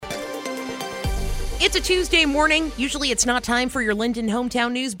It's a Tuesday morning. Usually it's not time for your Linden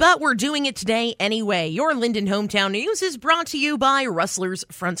Hometown News, but we're doing it today anyway. Your Linden Hometown News is brought to you by Rustler's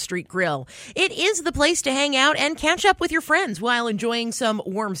Front Street Grill. It is the place to hang out and catch up with your friends while enjoying some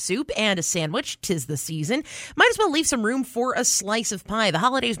warm soup and a sandwich. 'Tis the season. Might as well leave some room for a slice of pie. The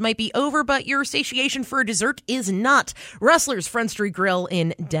holidays might be over, but your satiation for a dessert is not. Rustler's Front Street Grill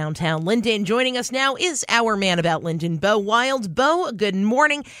in downtown Linden. Joining us now is our man about Linden, Bo Wild. Bo, good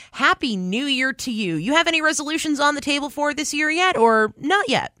morning. Happy New Year to you. You have any resolutions on the table for this year yet, or not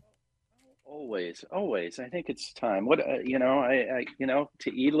yet? Always. I think it's time. To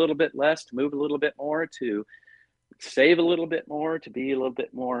eat a little bit less, to move a little bit more, to save a little bit more, to be a little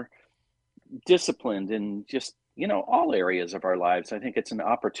bit more disciplined in just, all areas of our lives. I think it's an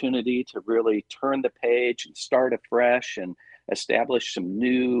opportunity to really turn the page and start afresh and establish some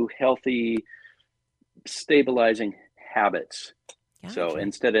new, healthy, stabilizing habits. Gotcha. So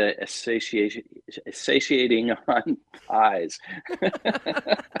instead of satiating on pies.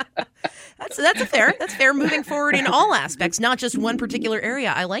 That's fair. Moving forward in all aspects, not just one particular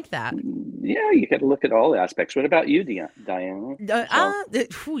area. I like that. Yeah, you got to look at all aspects. What about you, Diane?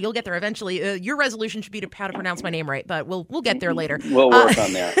 You'll get there eventually. Your resolution should be how to pronounce my name right, but we'll get there later. We'll work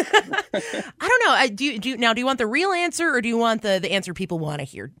on that. I don't know. Do you want the real answer, or do you want the answer people want to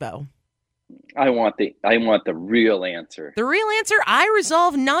hear, Bo? I want the real answer. The real answer? I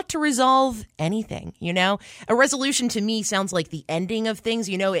resolve not to resolve anything, A resolution to me sounds like the ending of things.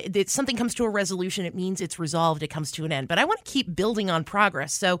 Something comes to a resolution, it means it's resolved, it comes to an end. But I want to keep building on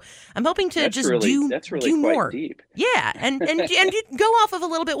progress. So I'm hoping to do more. Quite deep. Yeah, and go off of a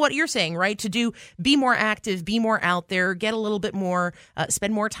little bit what you're saying, right? Be more active, be more out there, get a little bit more,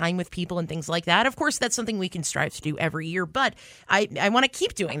 spend more time with people and things like that. Of course, that's something we can strive to do every year, but I want to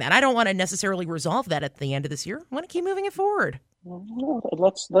keep doing that. I don't want to necessarily resolve that at the end of this year. I want to keep moving it forward. Well,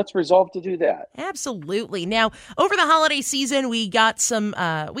 let's resolve to do that. Absolutely. Now, over the holiday season, we got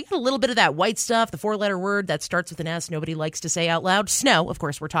a little bit of that white stuff, the 4-letter word that starts with an S nobody likes to say out loud. Snow. Of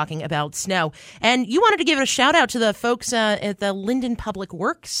course, we're talking about snow. And you wanted to give a shout out to the folks at the Linden Public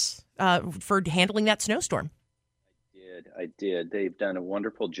Works for handling that snowstorm. I did. They've done a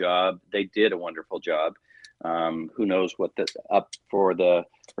wonderful job. They did a wonderful job. Who knows what up for the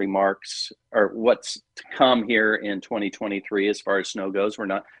remarks or what's to come here in 2023 as far as snow goes.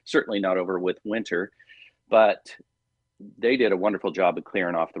 We're certainly not over with winter, but they did a wonderful job of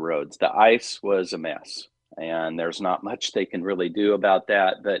clearing off the roads. The ice was a mess, and there's not much they can really do about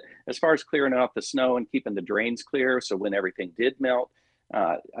that. But as far as clearing off the snow and keeping the drains clear, so when everything did melt,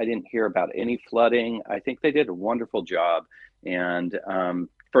 I didn't hear about any flooding. I think they did a wonderful job. And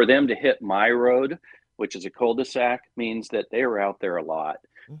for them to hit my road, which is a cul-de-sac, means that they were out there a lot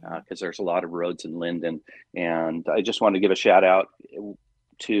because there's a lot of roads in Linden. And I just want to give a shout out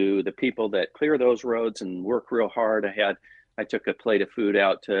to the people that clear those roads and work real hard. I took a plate of food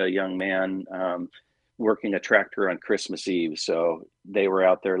out to a young man working a tractor on Christmas Eve. So they were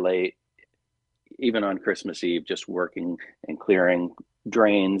out there late, even on Christmas Eve, just working and clearing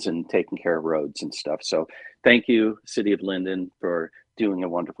drains and taking care of roads and stuff. So thank you, City of Linden, for doing a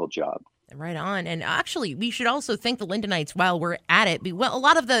wonderful job. Right on. And actually, we should also thank the Lindenites while we're at it. Well, a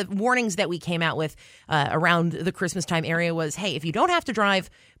lot of the warnings that we came out with around the Christmas time area was, hey, if you don't have to drive,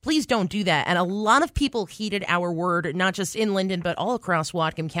 please don't do that. And a lot of people heeded our word, not just in Linden, but all across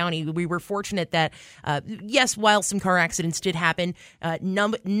Whatcom County. We were fortunate that, yes, while some car accidents did happen,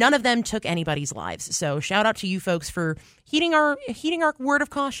 none of them took anybody's lives. So shout out to you folks for heeding our word of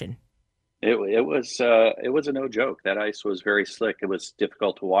caution. It was a no joke. That ice was very slick. It was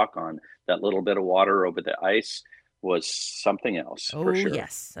difficult to walk on. That little bit of water over the ice was something else. For sure.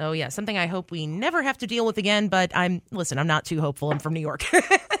 Yes. Oh, yeah. Something I hope we never have to deal with again. But I'm not too hopeful. I'm from New York.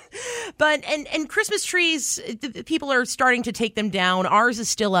 But and Christmas trees, people are starting to take them down. Ours is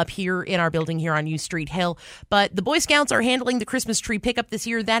still up here in our building here on U Street Hill. But the Boy Scouts are handling the Christmas tree pickup this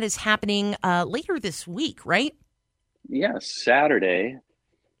year. That is happening later this week, right? Yes, Saturday,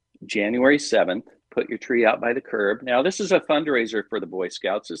 January 7th. Put your tree out by the curb. Now, this is a fundraiser for the Boy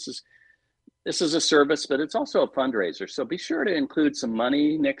Scouts. This is a service, but it's also a fundraiser. So be sure to include some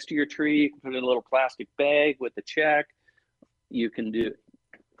money next to your tree. You can put it in a little plastic bag with a check. You can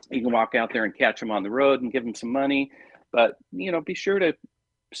walk out there and catch them on the road and give them some money. But, be sure to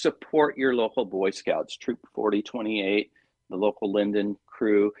support your local Boy Scouts, Troop 4028, the local Linden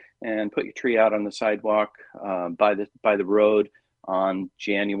crew, and put your tree out on the sidewalk by the road on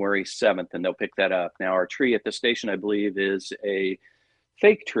January 7th, and they'll pick that up. Now, our tree at the station, I believe, is a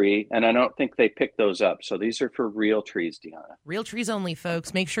fake tree, and I don't think they pick those up. So these are for real trees, Deanna. Real trees only,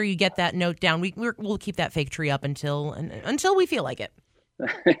 folks. Make sure you get that note down. We'll keep that fake tree up until we feel like it.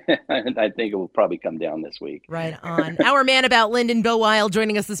 I think it will probably come down this week. Right on. Our man about Linden, Bo Wild,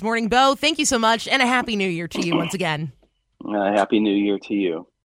 joining us this morning. Bo, thank you so much, and a Happy New Year to you once again. Happy New Year to you.